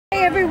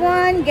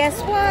everyone,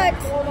 guess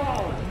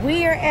what?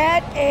 We are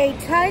at a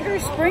Tiger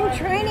spring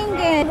training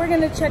game. We're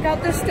going to check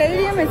out the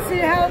stadium and see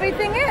how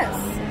everything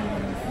is.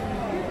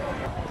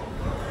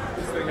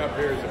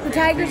 The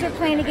Tigers are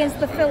playing against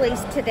the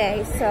Phillies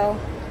today, so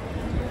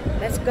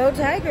let's go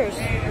Tigers.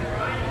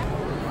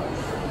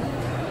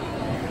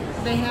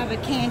 They have a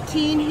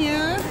canteen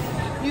here.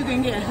 You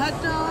can get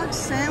hot dogs,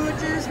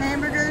 sandwiches,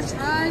 hamburgers,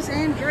 fries,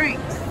 and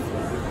drinks.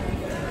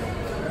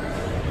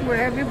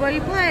 Where everybody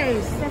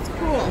plays. That's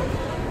cool.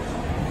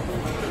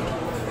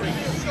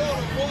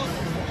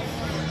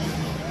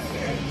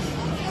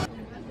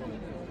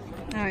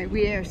 All right,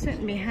 we are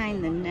sitting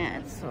behind the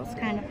net, so it's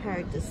kind of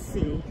hard to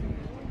see.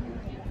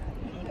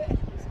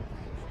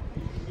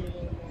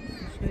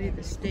 I'll show you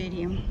the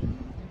stadium.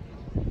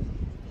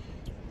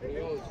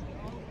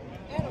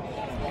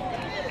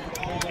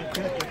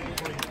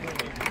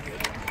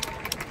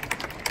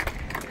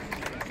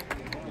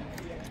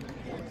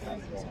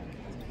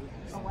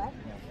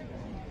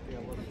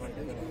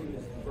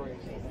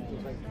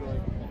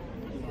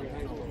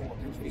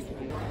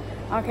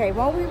 Okay,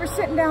 well, we were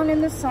sitting down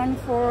in the sun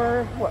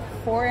for, what,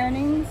 4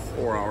 innings?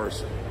 4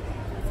 hours.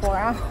 4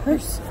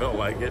 hours? Felt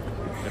like it.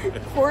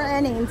 4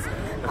 innings,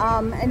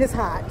 and it's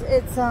hot.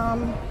 It's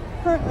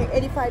currently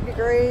 85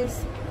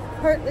 degrees,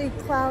 partly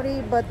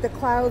cloudy, but the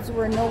clouds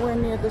were nowhere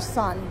near the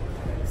sun.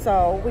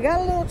 So we got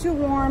a little too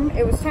warm.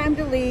 It was time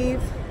to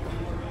leave.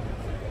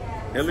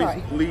 At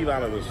least leave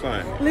out of the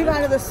sun. Leave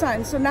out of the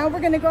sun. So now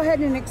we're going to go ahead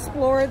and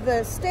explore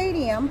the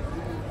stadium,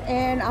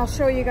 and I'll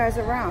show you guys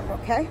around,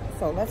 okay?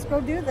 So let's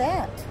go do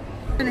that.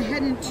 I'm going to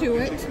head into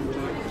it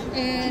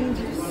and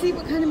see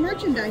what kind of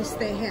merchandise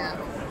they have.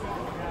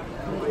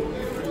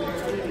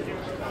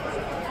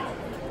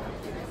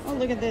 Oh,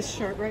 look at this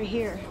shirt right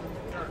here.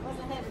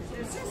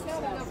 There's just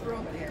not enough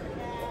room there.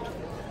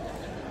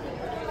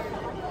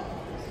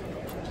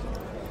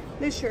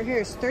 This shirt here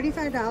is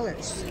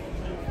 $35.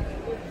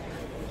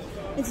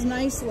 It's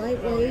nice,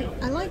 lightweight.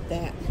 I like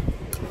that.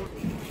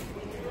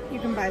 You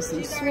can buy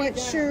some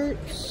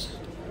sweatshirts.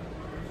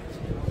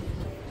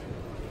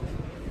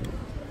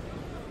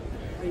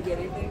 Are you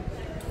getting anything?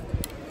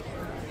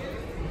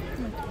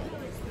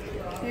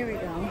 There we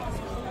go.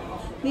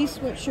 These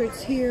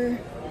sweatshirts here,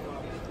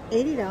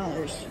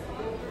 $80.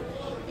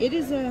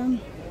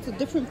 It's a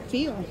different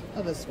feel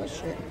of a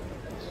sweatshirt.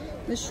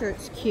 This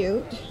shirt's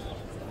cute.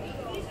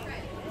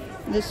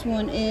 This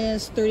one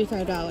is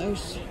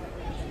 $35.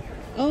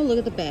 Oh, look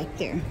at the back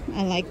there.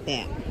 I like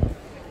that.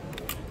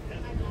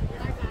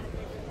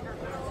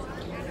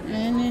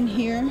 And in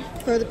here,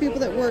 for the people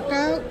that work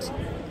out,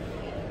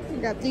 we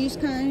got these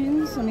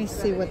kinds. Let me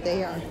see what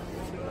they are.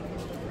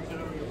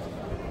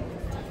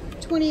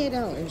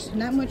 $28.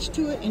 Not much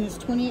to it, and it's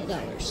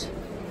 $28.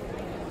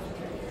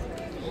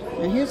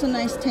 Now here's a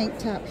nice tank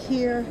top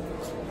here.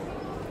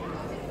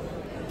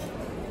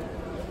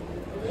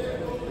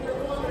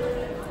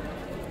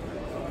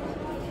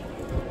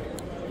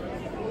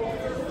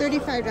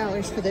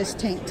 $35 for this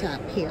tank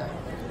top here.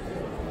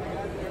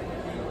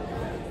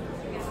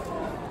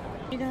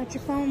 You got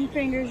your foam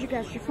fingers, you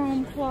got your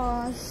foam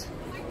claws.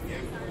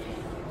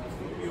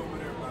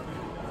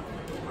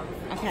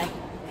 Okay.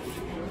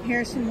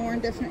 Here's some more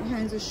different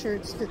kinds of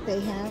shirts that they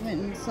have,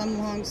 and some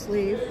long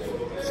sleeve.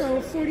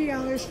 So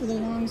 $40 for the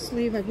long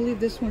sleeve. I believe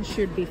this one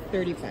should be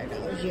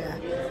 $35, yeah.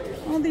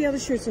 All the other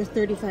shirts are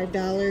 $35.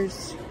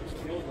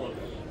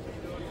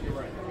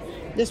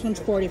 This one's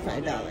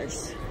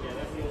 $45.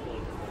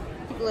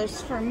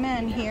 List for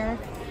men here,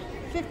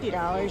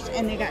 $50,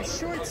 and they got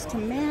shorts to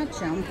match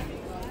them,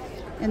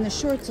 and the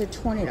shorts are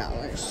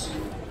 $20.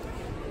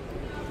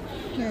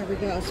 Here we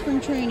go, spring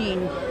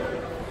training.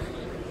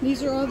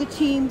 These are all the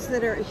teams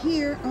that are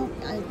here. Oh,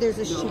 there's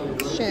a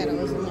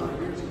shadow, isn't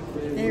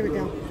there? There we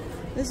go.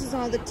 This is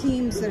all the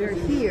teams that are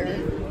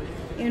here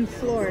in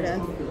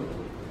Florida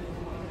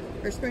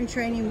for spring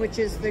training, which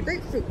is the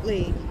Grapefruit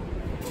League.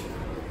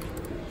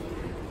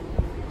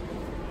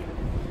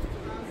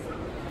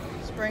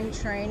 Spring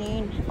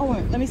training. Oh,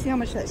 let me see how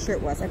much that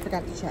shirt was. I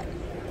forgot to check.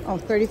 Oh,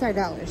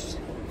 $35.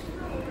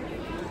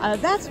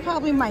 That's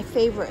probably my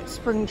favorite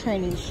spring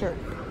training shirt.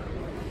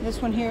 This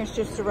one here is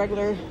just a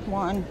regular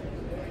one.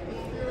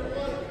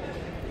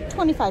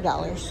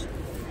 $25.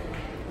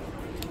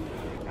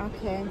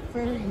 Okay,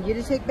 for you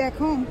to take back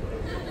home.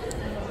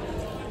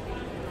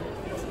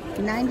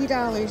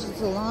 $90.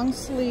 It's a long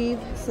sleeve.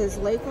 It says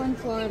Lakeland,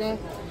 Florida.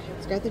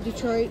 It's got the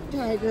Detroit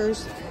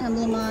Tigers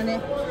emblem on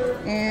it.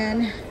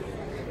 And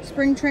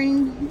spring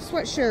training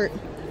sweatshirt.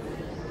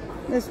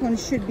 This one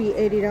should be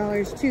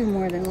 $80 too,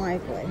 more than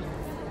likely.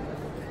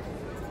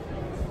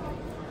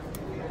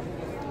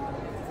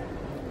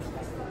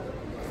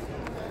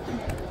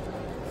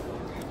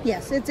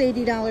 Yes, it's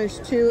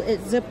 $80 too.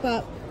 It's zip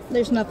up.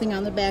 There's nothing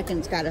on the back, and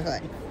it's got a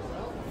hood.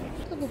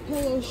 A couple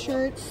polo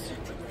shirts.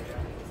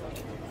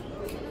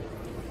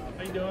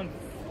 How you doing?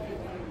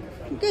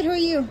 Good, how are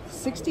you?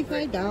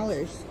 $65.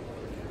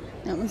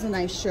 That one's a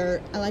nice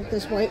shirt. I like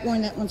this white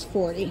one. That one's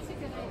 $40.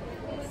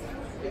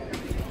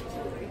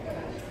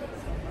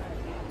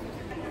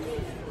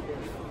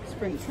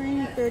 Spring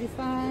training,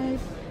 $35.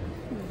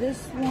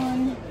 This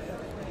one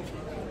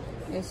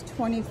is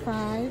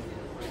 $25.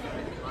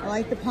 I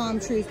like the palm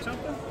trees.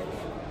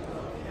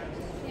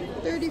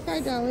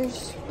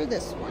 $35 for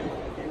this one.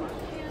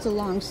 It's a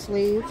long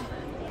sleeve.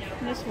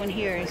 This one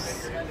here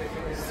is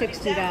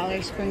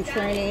 $60, spring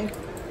training.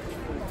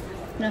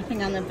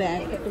 Nothing on the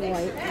back but the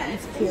white.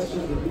 It's cute.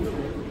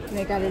 And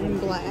they got it in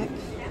black.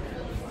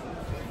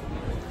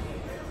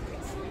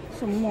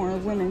 Some more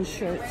women's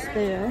shirts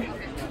there.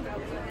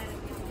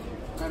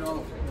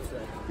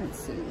 Let's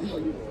see.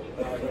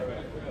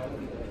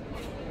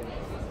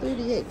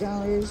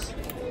 $38.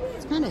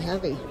 It's kind of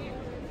heavy.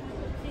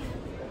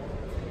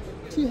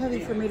 Too heavy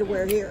for me to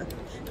wear here.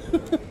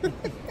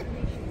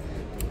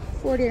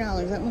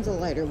 $40. That one's a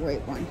lighter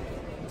weight one.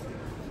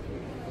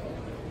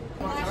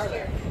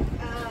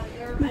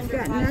 We've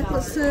got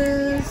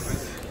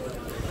necklaces.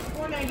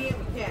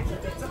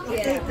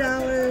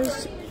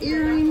 $8.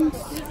 Earrings.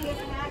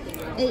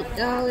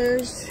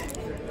 $8.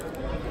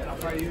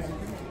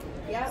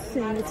 Let's see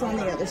what's on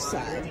the other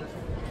side.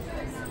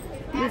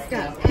 We've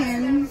got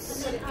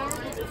pins.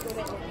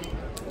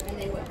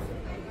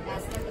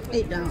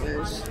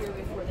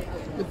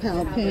 $8.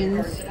 Lapel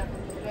pins.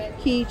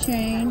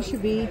 Keychain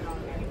should be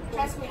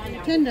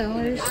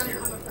 $10.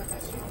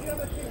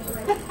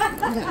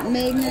 We got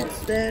magnets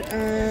that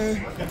are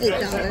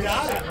 $8.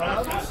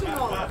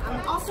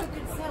 I'm also a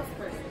good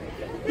salesperson.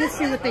 Let's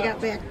see what they got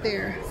back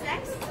there.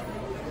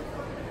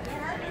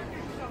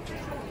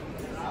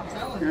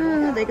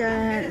 Oh, they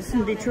got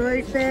some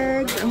Detroit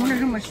bags. I wonder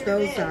how much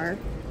those are.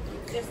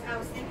 I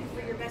was thinking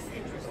for your best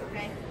interest,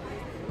 okay?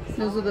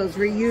 Those are those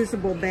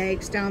reusable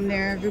bags down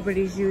there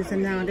everybody's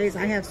using nowadays.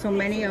 I have so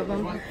many of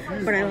them,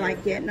 but I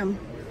like getting them.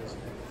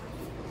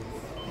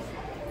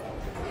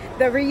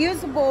 The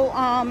reusable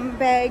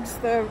bags,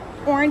 the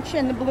orange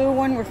and the blue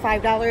one were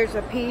 $5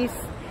 a piece.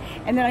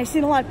 And then I've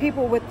seen a lot of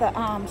people with the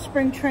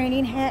spring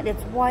training hat.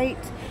 It's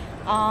white.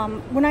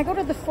 When I go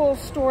to the full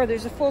store,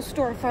 there's a full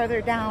store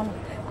farther down.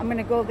 I'm going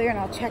to go there and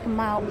I'll check them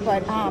out.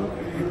 But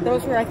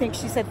those were, I think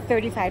she said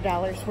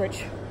 $35,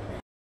 which...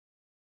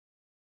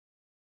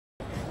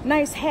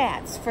 Nice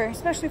hats, for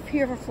especially if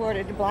you're here for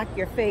Florida, to block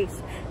your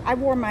face. I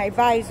wore my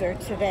visor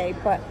today,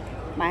 but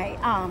my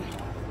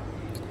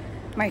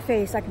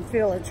face, I can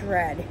feel it's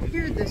red.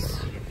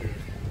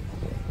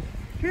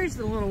 Here's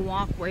the little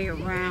walkway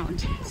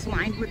around. It's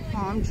lined with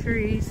palm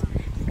trees.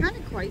 It's kind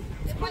of quite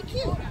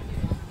cute.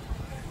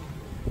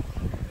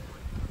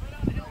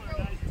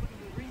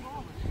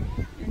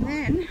 And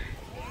then,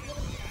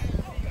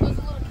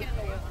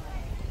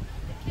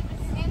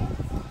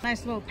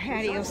 nice little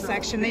patio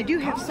section. They do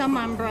have some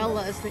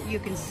umbrellas that you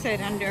can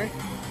sit under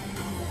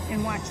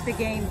and watch the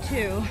game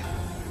too.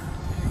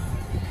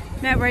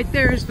 That right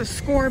there is the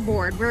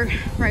scoreboard. We're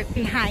right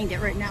behind it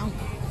right now.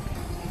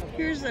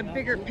 Here's a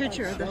bigger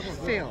picture of the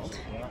field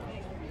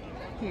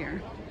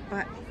here.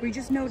 But we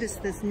just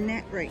noticed this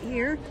net right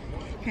here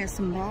has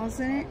some balls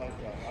in it.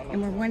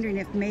 And we're wondering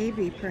if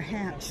maybe,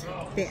 perhaps,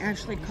 they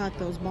actually caught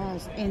those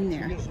balls in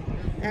there.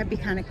 That'd be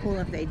kind of cool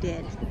if they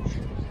did.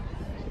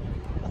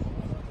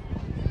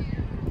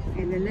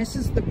 And then this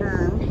is the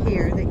berm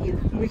here that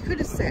we could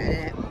have sat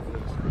at.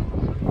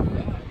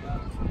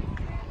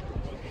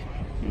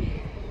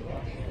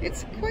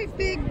 It's a quite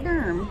big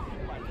berm.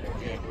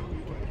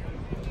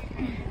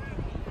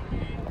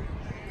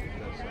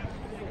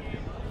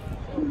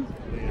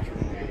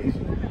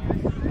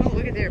 Oh,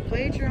 look at there.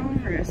 Play at your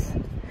own risk.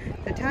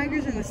 The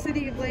Tigers in the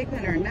city of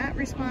Lakeland are not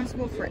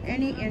responsible for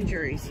any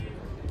injuries.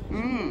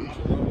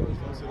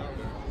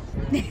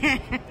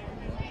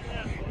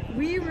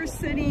 We were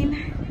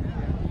sitting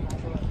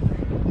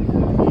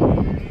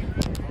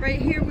right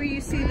here where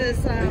you see this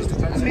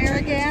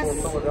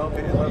AmeriGas.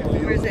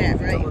 Where's that?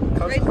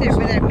 Right there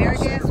where that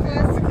AmeriGas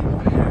was.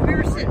 We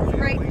were sitting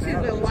right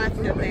to the left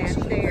of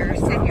that there,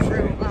 second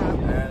row up.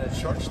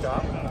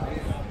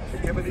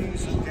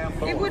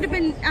 It would have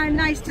been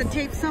nice to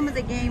tape some of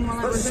the game while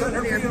I was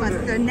over there,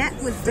 but the net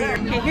was there.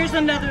 Okay, here's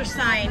another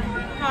sign.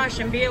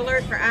 Caution, be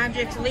alert for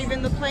objects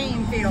leaving the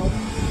playing field.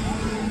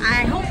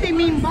 I hope they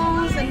mean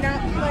balls and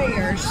not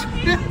players.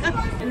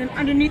 And then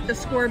underneath the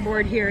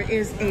scoreboard here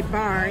is a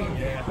bar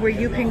where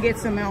you can get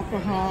some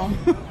alcohol,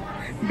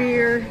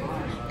 beer,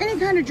 any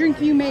kind of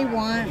drink you may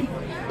want.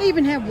 They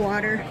even have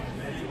water.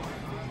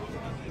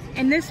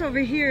 And this over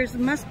here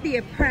must be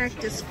a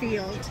practice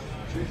field.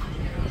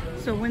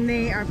 So when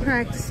they are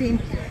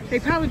practicing, they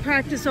probably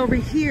practice over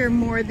here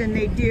more than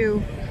they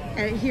do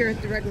here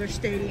at the regular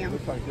stadium.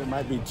 Looks like there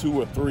might be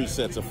 2 or 3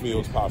 sets of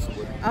fields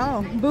possibly.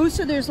 Oh,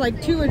 Booster, there's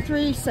like 2 or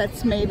 3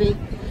 sets maybe.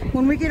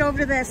 When we get over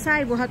to that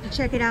side, we'll have to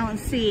check it out and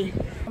see.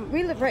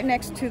 We live right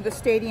next to the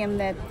stadium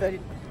that the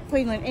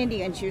Cleveland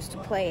Indians used to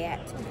play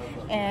at.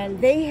 And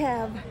they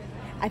have,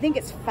 I think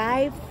it's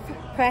 5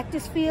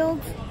 practice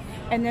fields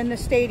and then the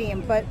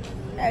stadium. But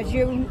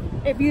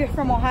if you're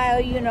from Ohio,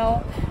 you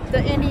know,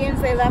 the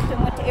Indians, they left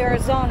and went to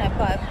Arizona,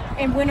 but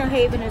in Winter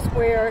Haven is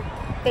where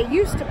they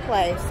used to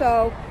play.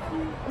 So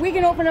we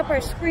can open up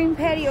our screen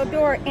patio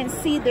door and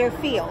see their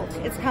field.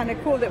 It's kind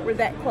of cool that we're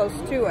that close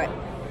to it.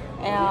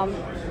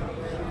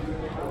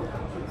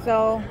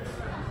 So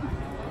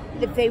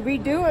if they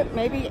redo it,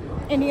 maybe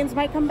Indians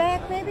might come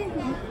back, maybe.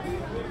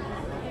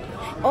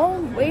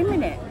 Oh, wait a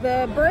minute.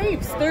 The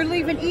Braves, they're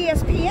leaving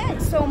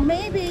ESPN. So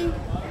maybe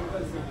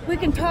we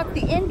can talk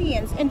the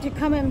Indians into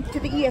coming to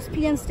the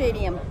ESPN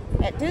stadium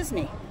at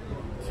Disney.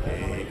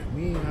 Take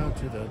me out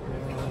to the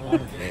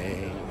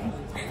Broadway.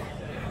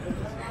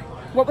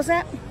 What was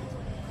that? Take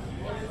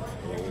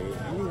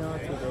me out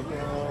to the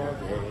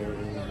Broadway.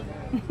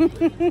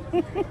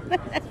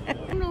 I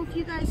don't know if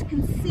you guys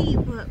can see,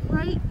 but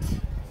right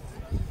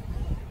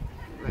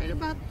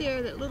about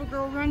there, that little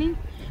girl running,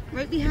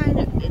 right behind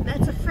it,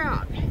 that's a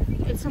frog.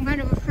 It's some kind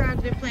of a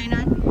frog they're playing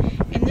on.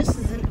 And this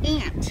is an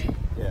ant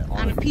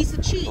on a piece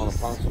of cheese. On a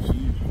piece of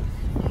cheese.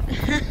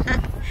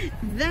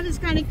 That is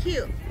kind of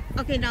cute.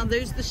 Okay, now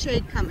there's the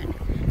shade coming.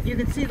 You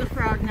can see the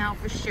frog now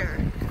for sure.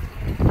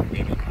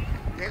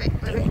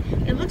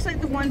 It looks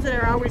like the ones that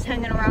are always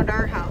hanging around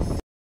our house.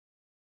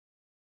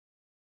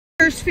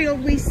 First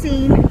field we've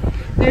seen,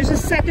 there's a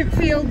second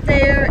field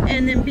there,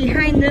 and then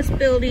behind this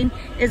building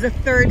is a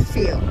third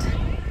field.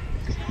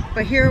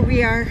 But here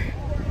we are.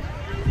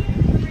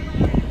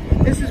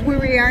 This is where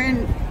we are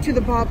into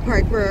the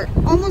ballpark. We're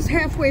almost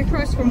halfway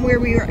across from where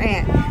we were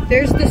at.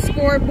 There's the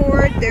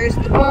scoreboard, there's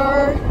the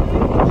bar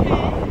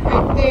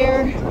right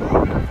there.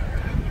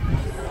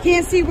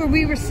 Can't see where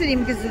we were sitting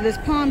because of this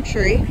palm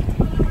tree.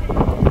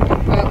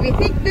 But we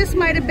think this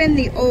might have been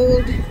the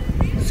old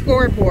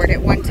scoreboard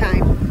at one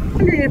time. I'm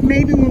wondering if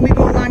maybe when we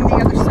go along the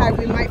other side,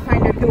 we might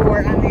find a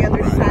door on the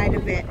other side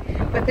of it.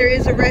 But there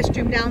is a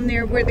restroom down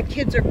there where the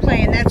kids are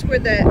playing. That's where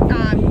the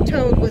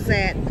toad was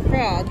at, the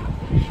frog.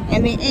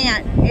 And the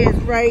ant is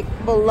right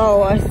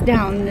below us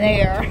down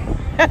there.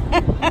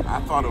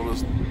 I thought it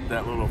was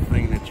that little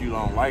thing that you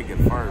don't like at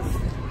first.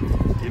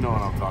 You know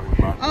what I'm talking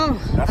about. Oh,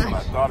 that's what I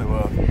thought it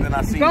was. Then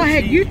I see. Go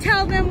ahead, you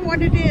tell them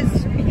what it is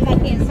because I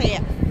can't say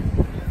it.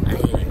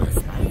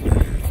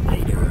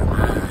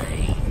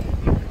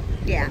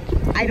 Yeah,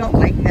 I don't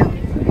like them.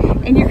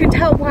 And you can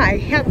tell why.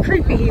 How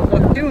creepy he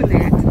looked doing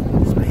that.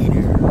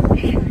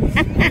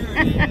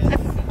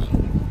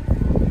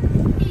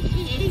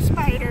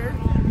 Spider.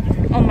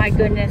 Oh my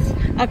goodness.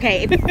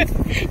 Okay,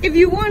 if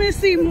you want to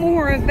see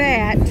more of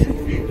that,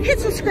 hit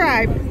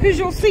subscribe because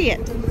you'll see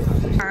it.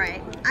 All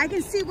right, I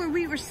can see where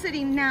we were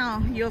sitting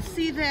now. You'll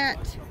see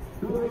that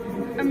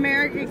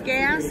America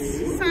Gas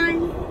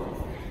sign.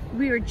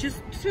 We were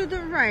just to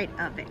the right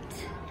of it.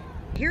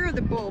 Here are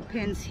the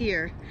bullpens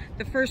here.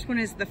 The first one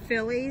is the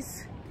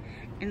Phillies,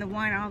 and the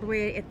one all the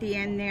way at the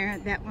end there,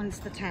 that one's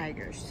the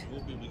Tigers.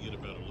 We'll be able to get a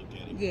better look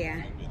at it.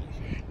 Yeah.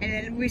 And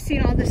then we've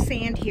seen all the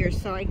sand here,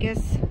 so I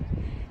guess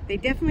they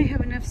definitely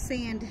have enough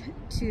sand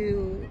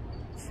to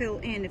fill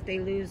in if they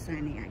lose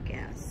any, I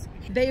guess.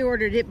 They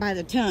ordered it by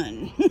the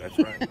ton. That's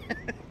right.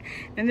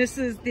 And this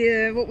is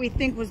the what we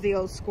think was the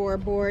old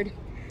scoreboard,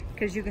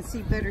 because you can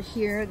see better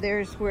here.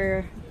 There's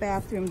where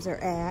bathrooms are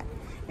at.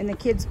 And the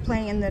kids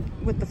playing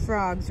with the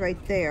frogs right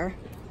there.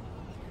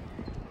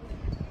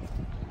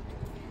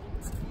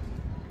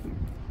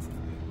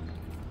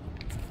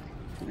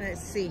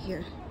 Let's see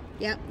here.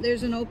 Yep,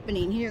 there's an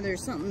opening here.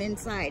 There's something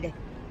inside.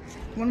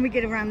 When we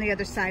get around the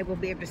other side, we'll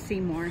be able to see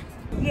more.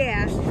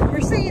 Yeah,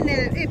 we're saying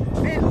that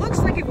it looks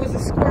like it was a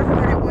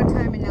scoreboard at one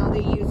time, and now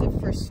they use it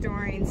for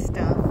storing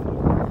stuff.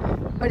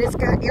 But it's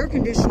got air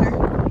conditioner.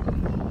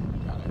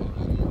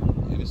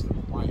 And it's the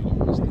quiet,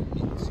 it's the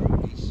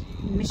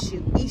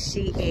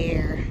Mitsubishi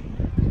air.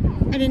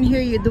 I didn't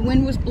hear you. The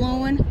wind was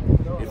blowing.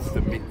 It's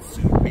the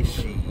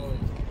Mitsubishi.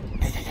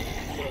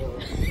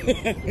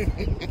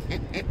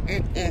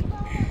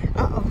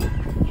 Uh-oh.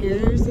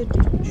 Here's the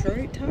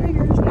Detroit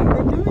Tigers,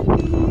 number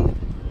 90.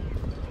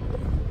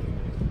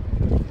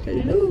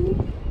 Hello.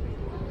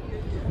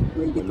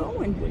 Where you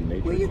going?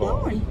 Where you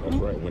going? That's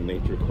right, when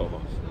nature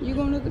calls. You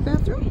going to the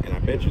bathroom? And I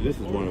bet you this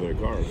is one of their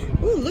cars.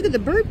 Ooh, look at the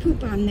bird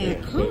poop on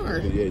that car.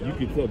 Yeah, you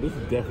can tell this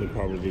is definitely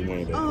probably one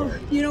of their cars.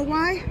 Oh, you know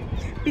why?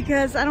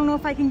 Because I don't know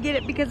if I can get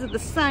it because of the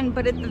sun,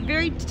 but at the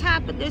very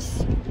top of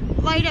this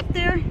light up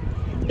there,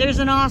 there's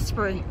an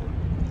osprey.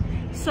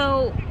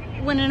 So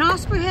when an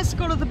osprey has to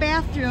go to the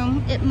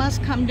bathroom, it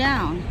must come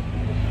down.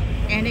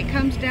 And it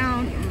comes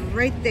down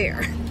right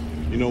there.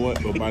 You know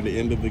what? But by the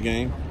end of the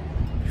game,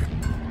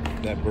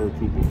 that bird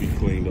poop will be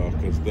cleaned off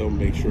because they'll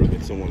make sure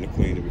that someone will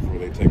clean it before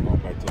they take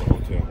off back to the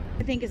hotel.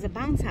 I think it's a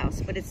bounce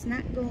house, but it's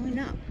not going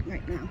up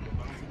right now.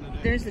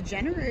 There's a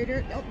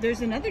generator. Oh,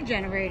 there's another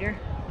generator.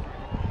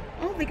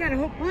 Oh, they got a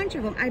whole bunch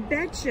of them. I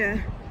bet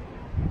you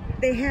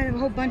they had a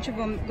whole bunch of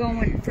them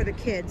going for the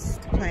kids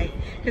to play.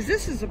 Because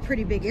this is a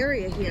pretty big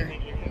area here.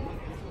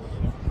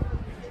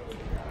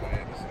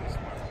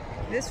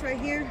 This right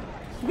here,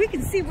 we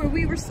can see where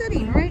we were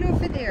sitting right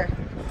over there.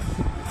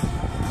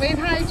 Wave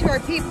hi to our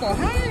people.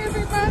 Hi,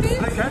 everybody.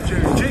 I got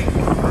you, Jake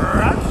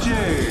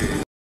Roger.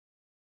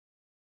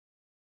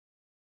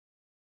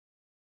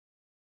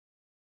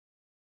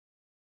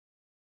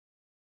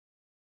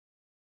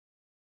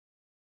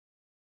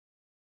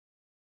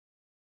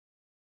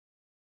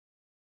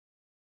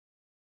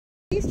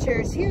 These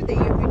chairs here that you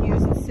can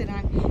use and sit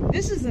on.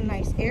 This is a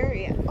nice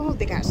area. Oh,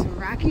 they got some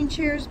rocking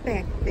chairs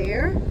back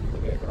there.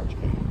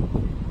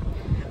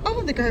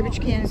 Oh, the garbage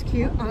can is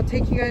cute. I'll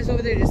take you guys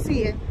over there to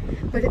see it.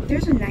 But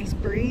there's a nice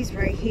breeze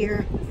right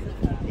here.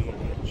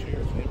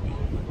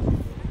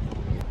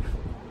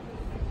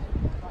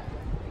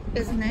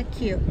 Isn't that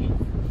cute?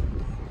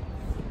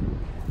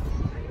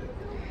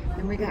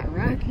 And we got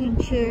rocking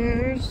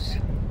chairs.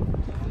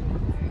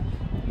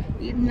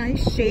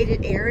 Nice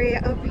shaded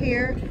area up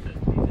here.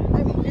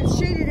 I mean, it's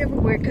shaded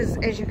everywhere because,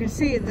 as you can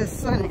see, the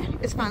sun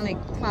is finally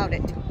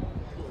clouded.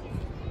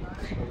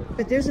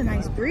 But there's a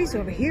nice breeze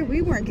over here.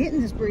 We weren't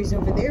getting this breeze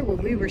over there where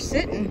we were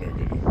sitting.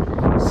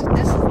 So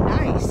this is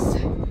nice.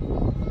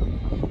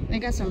 They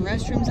got some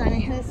restrooms on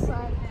his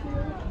side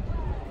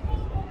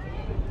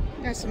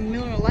too. Got some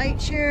Miller Lite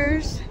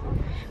chairs.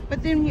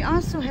 But then we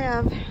also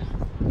have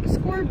a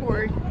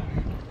scoreboard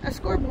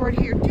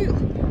here too.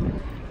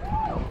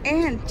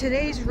 And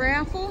today's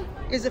raffle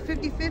is a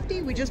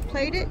 50-50. We just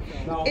played it.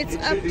 It's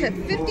up to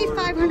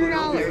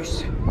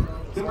 $5,500.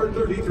 Number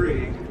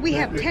 33. We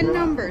have 10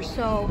 numbers,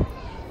 so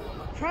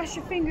cross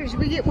your fingers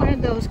we get one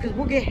of those because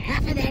we'll get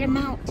half of that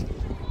amount.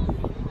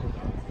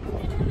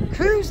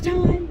 Cruise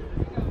time.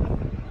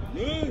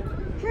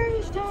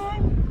 Cruise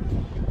time.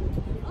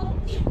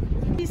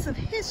 Piece of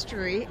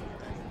history.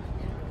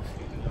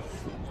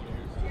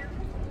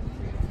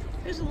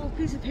 There's a little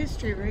piece of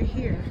history right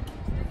here.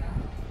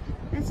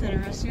 That's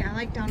interesting. I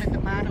like down at the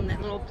bottom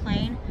that little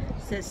plane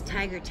says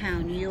Tiger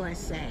Town,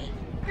 USA.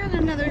 Got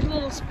another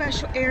little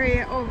special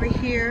area over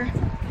here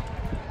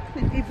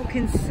that people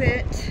can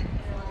sit.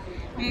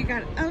 And you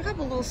got a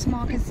couple little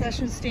small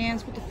concession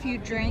stands with a few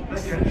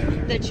drinks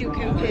that you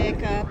can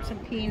pick up, some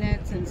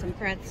peanuts and some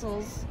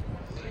pretzels.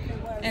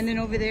 And then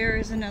over there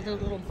is another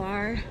little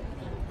bar.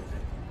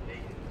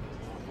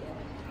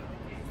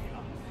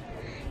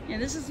 Yeah,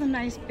 this is a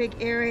nice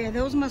big area.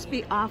 Those must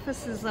be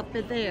offices up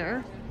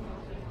there.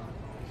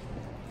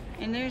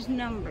 And there's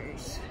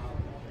numbers.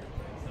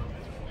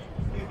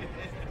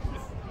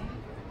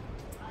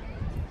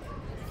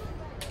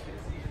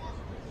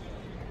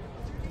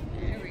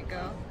 There we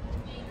go.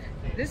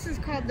 This is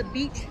called the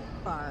beach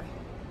bar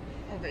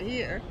over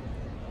here.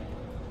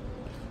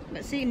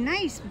 But see,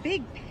 nice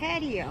big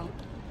patio.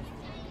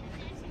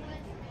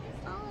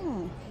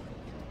 Oh.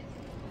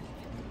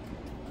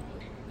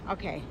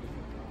 Okay.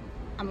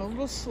 I'm a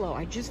little slow.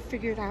 I just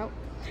figured out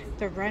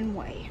the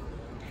runway.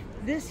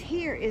 This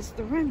here is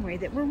the runway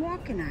that we're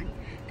walking on.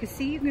 Cause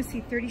see, you can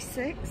see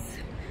 36.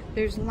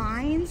 There's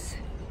lines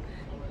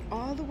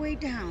all the way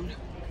down.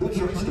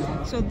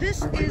 So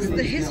this is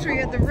the history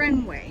of the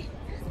runway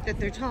that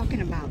they're talking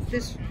about.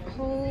 This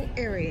whole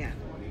area.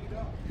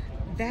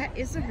 That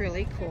is a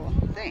really cool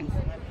thing.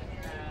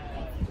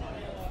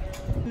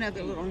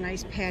 Another little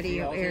nice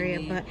patio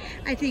area, but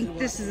I think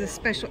this is a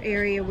special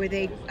area where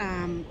they,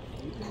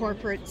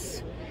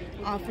 corporates,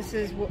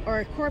 offices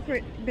or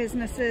corporate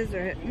businesses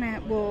or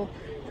will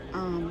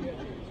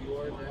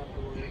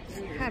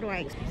how do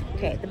I,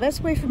 okay, the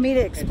best way for me to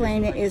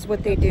explain it is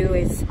what they do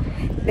is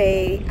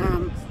they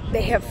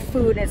have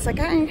food. It's like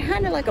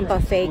kind of like a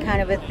buffet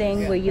kind of a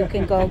thing where you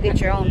can go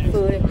get your own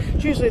food.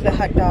 It's usually the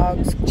hot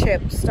dogs,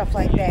 chips, stuff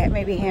like that,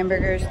 maybe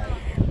hamburgers,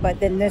 but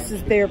then this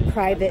is their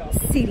private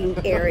seating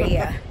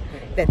area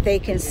that they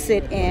can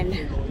sit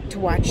in to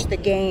watch the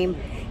game.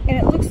 And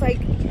it looks like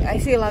I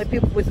see a lot of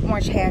people with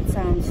orange hats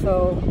on,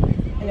 so,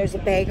 and there's a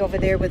bag over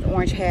there with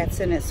orange hats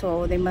in it,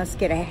 so they must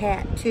get a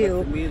hat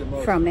too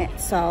from it.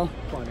 So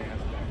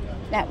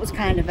that was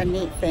kind of a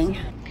neat thing.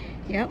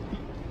 Yep.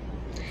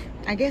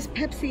 I guess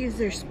Pepsi is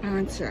their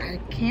sponsor. I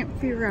can't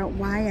figure out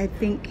why I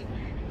think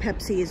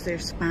Pepsi is their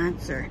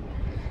sponsor.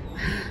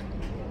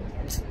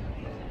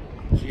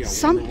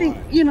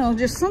 Something, you know,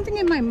 just something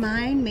in my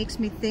mind makes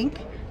me think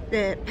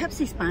that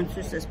Pepsi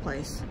sponsors this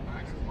place.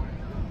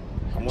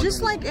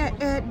 Just like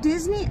at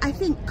Disney, I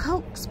think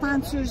Coke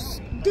sponsors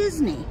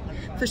Disney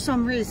for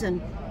some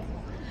reason.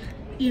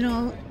 You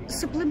know,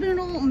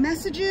 subliminal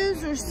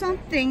messages or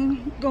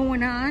something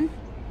going on.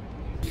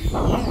 Yeah,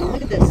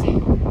 look at this.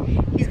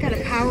 He's got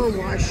a power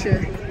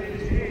washer.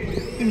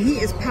 And he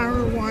is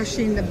power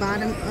washing the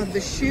bottom of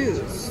the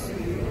shoes.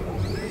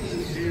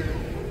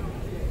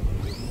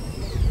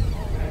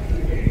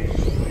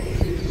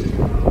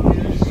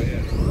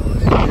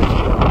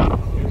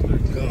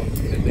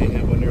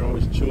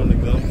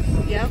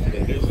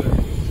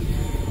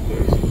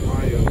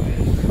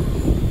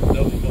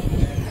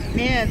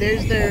 Yeah,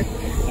 there's their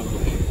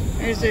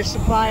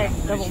supply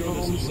of double bubble.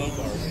 There's some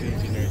sunflower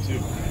seeds in there too.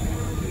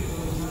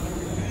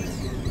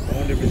 I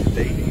wonder if it's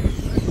dating.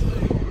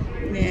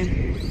 Yeah.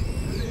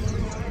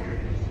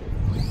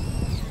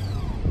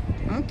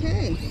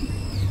 Okay.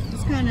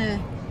 It's kind of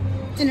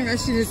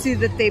interesting to see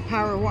that they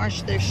power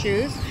wash their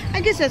shoes.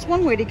 I guess that's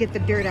one way to get the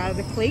dirt out of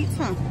the cleats,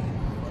 huh?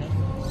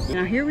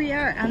 Now here we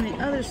are on the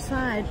other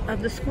side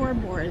of the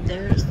scoreboard.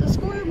 There's the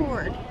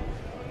scoreboard.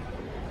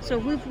 So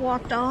we've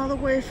walked all the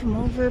way from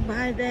over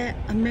by that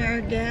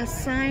AmeriGas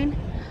sign,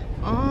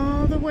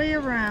 all the way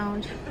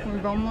around.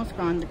 We've almost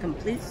gone the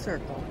complete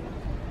circle.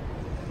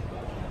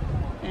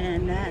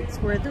 And that's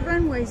where the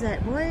runway's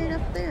at, right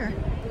up there.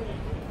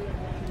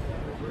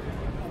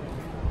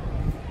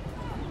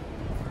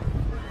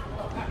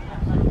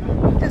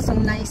 Got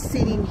some nice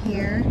seating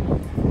here.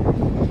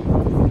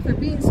 For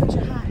being such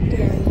a hot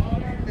day,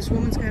 this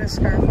woman's got a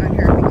scarf on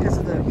her because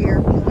of the air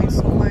blowing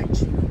so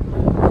much.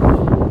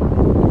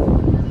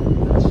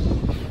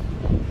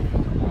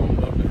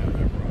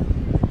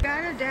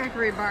 Got a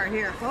daiquiri bar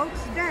here,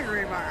 folks.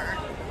 Daiquiri bar.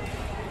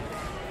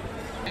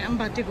 I'm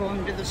about to go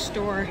into the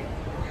store.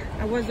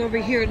 I was over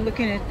here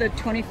looking at the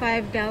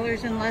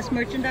 $25 and less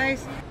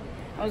merchandise.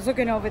 I was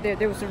looking over there.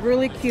 There was a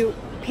really cute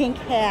pink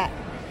hat.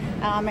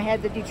 It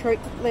had the Detroit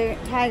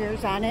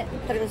Tigers on it,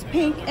 but it was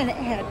pink and it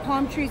had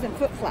palm trees and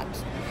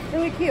flip-flops.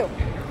 Really cute.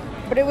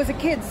 But it was a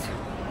kid's.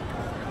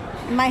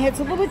 My head's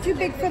a little bit too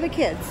big for the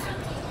kids.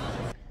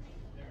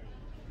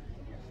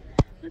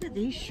 Look at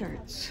these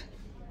shirts.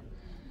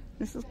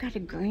 This has got a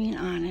green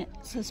on it.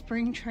 It says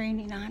spring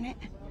training on it.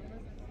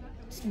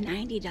 It's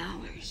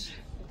 $90.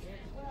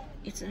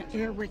 It's an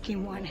air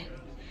wicking one.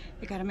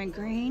 They got them in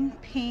green,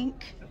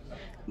 pink,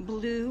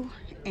 blue,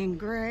 and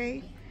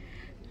gray.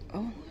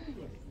 Oh,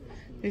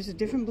 there's a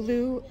different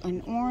blue,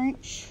 an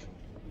orange.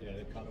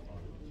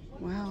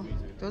 Wow,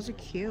 those are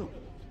cute.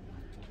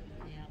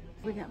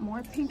 We got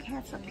more pink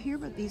hats up here,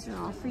 but these are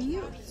all for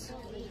youths.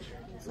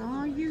 It's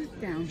all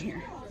youth down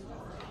here.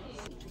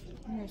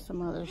 Here's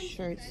some other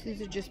shirts.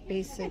 These are just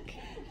basic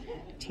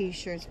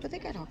t-shirts, but they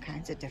got all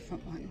kinds of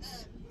different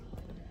ones.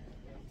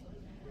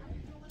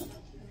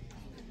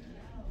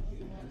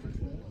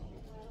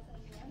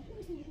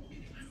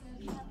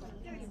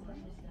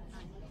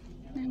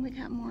 And we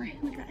got more.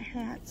 We got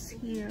hats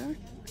here.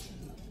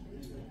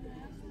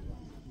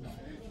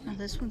 Now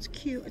this one's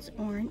cute. It's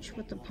orange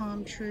with the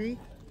palm tree.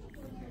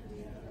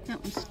 That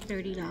one's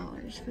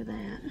 $30 for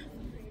that.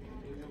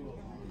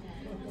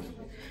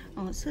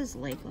 Oh, it says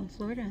Lakeland,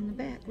 Florida on the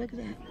back. Look at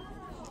that.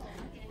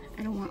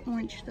 I don't want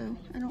orange though.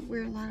 I don't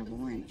wear a lot of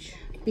orange.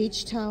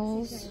 Beach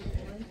towels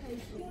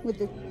with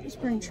the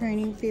spring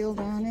training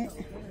field on it.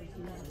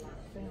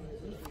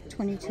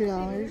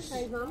 $22.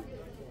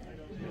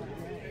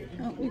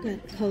 Oh, we got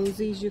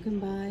cozies you can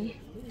buy.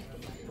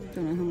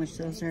 Don't know how much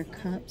those are.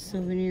 Cups,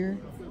 souvenir.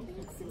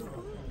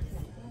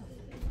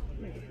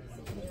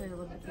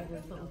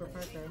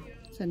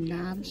 It's a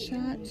knob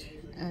shot.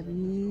 I've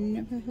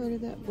never heard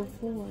of that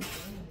before.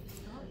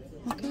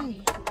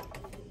 Okay.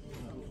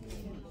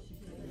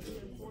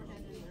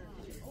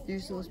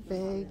 There's those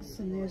bags,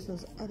 and there's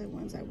those other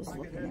ones I was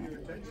looking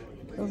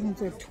at. Those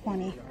ones are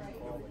 $20.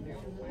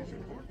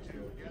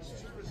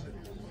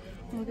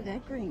 Look at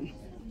that green.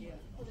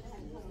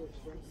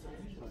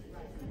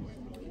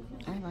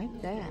 I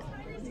like that.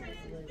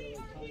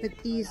 But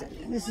these are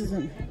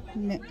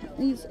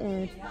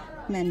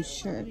men's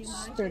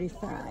shirts,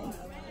 $35.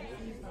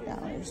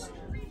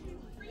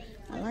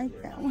 I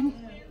like that one.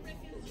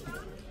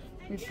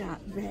 We've got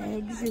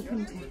bags you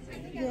can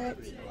get.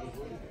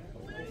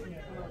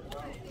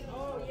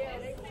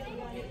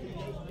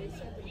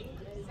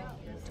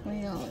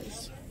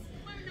 $20.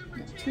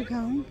 2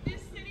 count.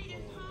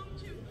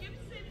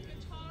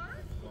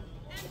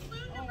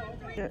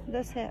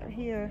 This hat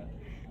here,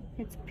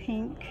 it's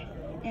pink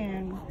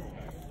and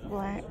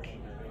black,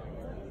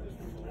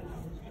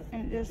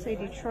 and it does say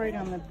Detroit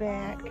on the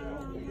back.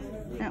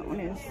 That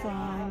one is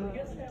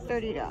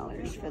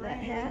 $30 for that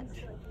hat.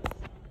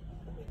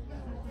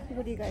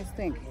 What do you guys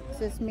think? Is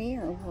this me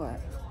or what?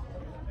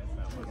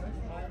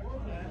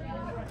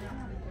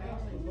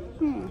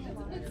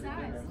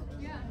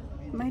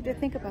 Might have to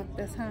think about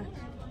this, huh?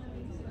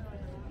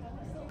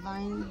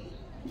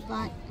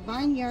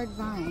 Vineyard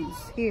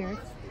Vines here,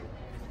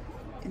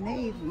 and they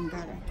even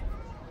better.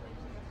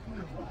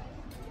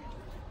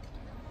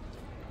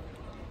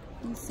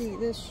 Let's see,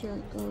 this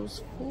shirt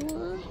goes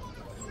for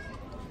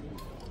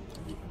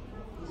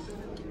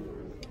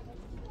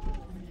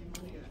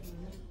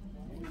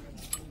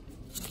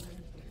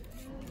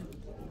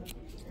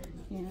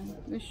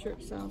this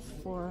shirt sells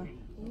for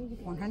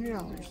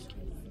 $100.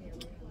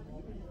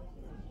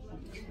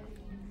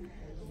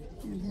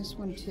 And this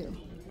one too.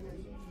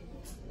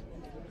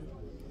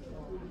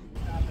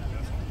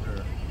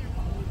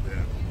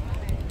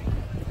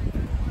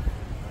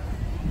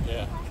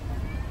 Yeah.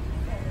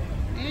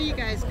 There you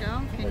guys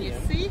go. Can you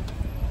see?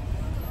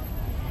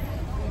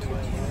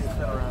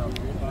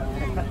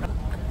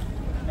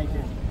 Thank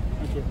you.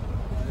 Thank you.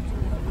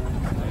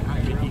 Hi,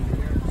 Miggy.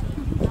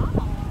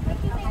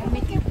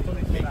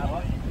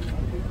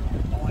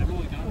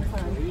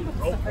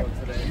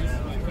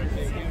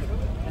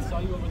 I saw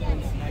you over there.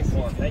 Nice.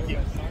 Thank you.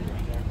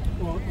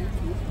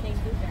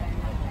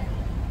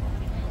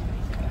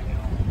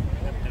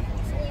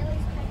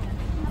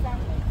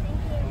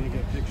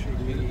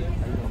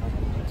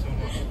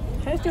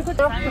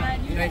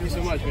 Thank you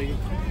so much, Miggy.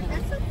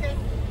 That's okay.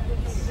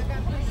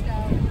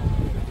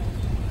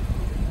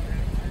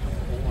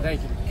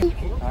 Thank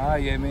you. Hi,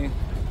 Amy.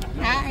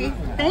 Hi.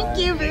 Thank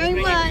you very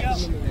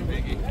much.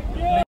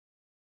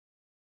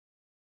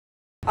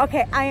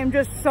 Okay, I am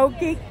just so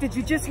geeked. Did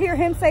you just hear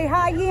him say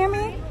hi,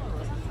 Yami?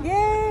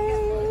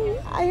 Yay!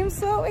 I am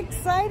so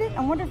excited.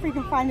 I wonder if we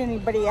can find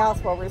anybody else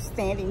while we're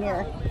standing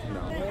here.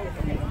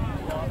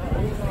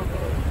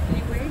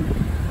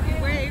 He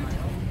waved.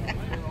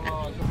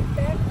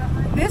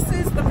 This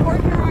is the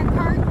Port Huron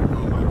cart.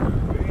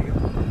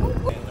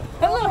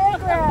 Hello,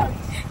 Big Reds.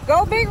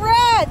 Go Big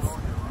Reds.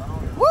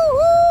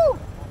 Woo-hoo.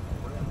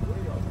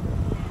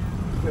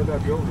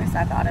 Yes,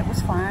 I thought it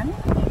was fun.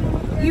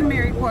 You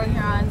married Port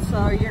Huron,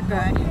 so you're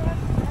good.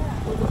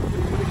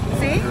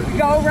 See, we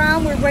go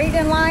around, we wait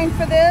in line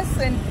for this,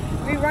 and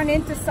we run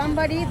into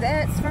somebody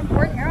that's from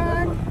Port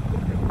Huron.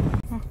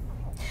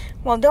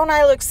 Well, don't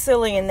I look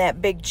silly in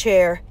that big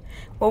chair?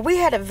 Well, we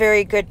had a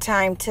very good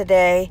time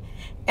today,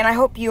 and I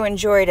hope you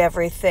enjoyed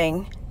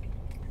everything.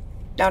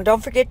 Now,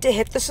 don't forget to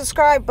hit the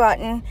subscribe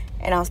button,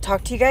 and I'll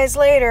talk to you guys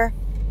later.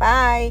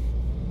 Bye.